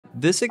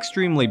This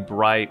extremely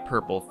bright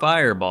purple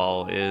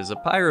fireball is a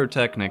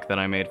pyrotechnic that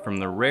I made from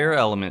the rare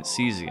element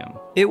Caesium.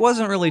 It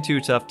wasn't really too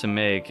tough to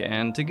make,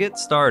 and to get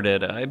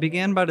started, I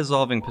began by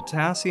dissolving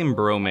potassium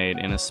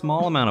bromate in a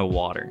small amount of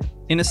water.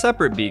 In a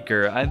separate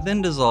beaker, I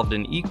then dissolved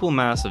an equal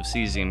mass of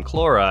cesium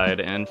chloride,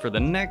 and for the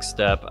next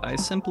step, I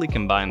simply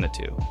combine the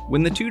two.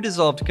 When the two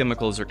dissolved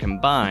chemicals are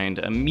combined,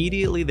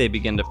 immediately they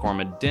begin to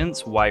form a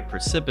dense white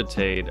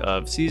precipitate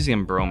of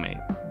cesium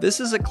bromate. This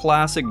is a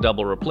classic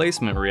double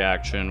replacement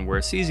reaction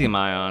where cesium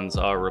ions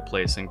are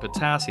replacing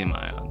potassium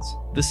ions.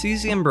 The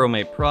cesium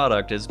bromate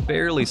product is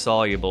barely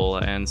soluble,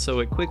 and so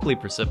it quickly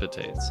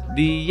precipitates.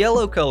 The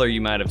yellow color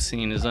you might have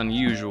seen is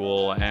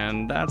unusual,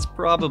 and that's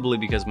probably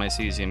because my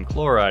cesium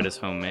chloride is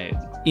homemade.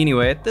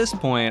 Anyway, at this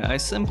point, I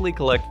simply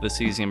collect the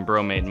cesium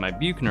bromate in my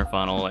Buchner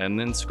funnel and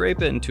then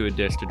scrape it into a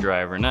dish to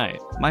dry overnight.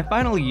 My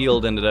final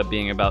yield ended up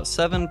being about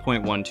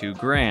 7.12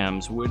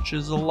 grams, which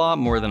is a lot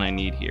more than I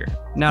need here.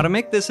 Now, to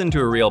make this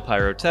into a real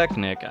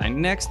pyrotechnic, I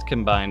next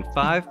combined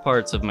 5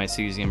 parts of my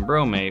cesium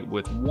bromate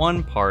with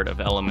 1 part of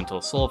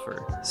elemental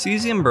sulfur.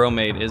 Cesium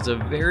bromate is a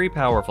very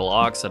powerful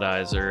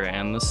oxidizer,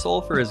 and the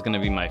sulfur is going to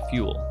be my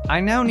fuel. I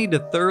now need to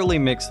thoroughly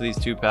mix these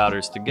two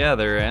powders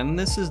together, and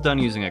this is done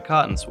using a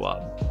cotton swab.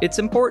 It's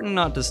important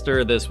not to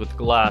stir this with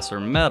glass or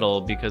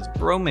metal because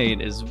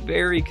bromate is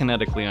very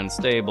kinetically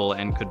unstable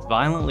and could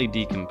violently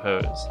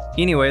decompose.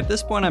 Anyway, at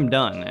this point I'm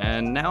done,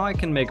 and now I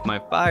can make my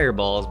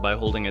fireballs by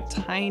holding a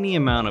tiny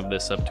amount of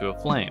this up to a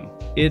flame.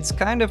 It's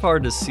kind of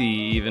hard to see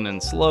even in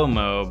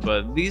slow-mo,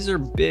 but these are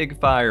big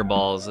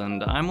fireballs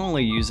and I'm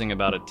only using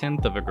about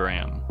 1/10 of a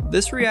gram.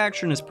 This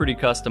reaction is pretty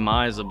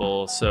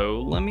customizable,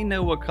 so let me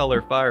know what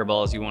color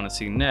fireballs you want to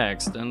see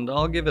next and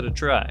I'll give it a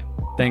try.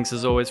 Thanks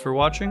as always for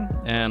watching,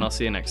 and I'll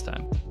see you next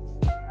time.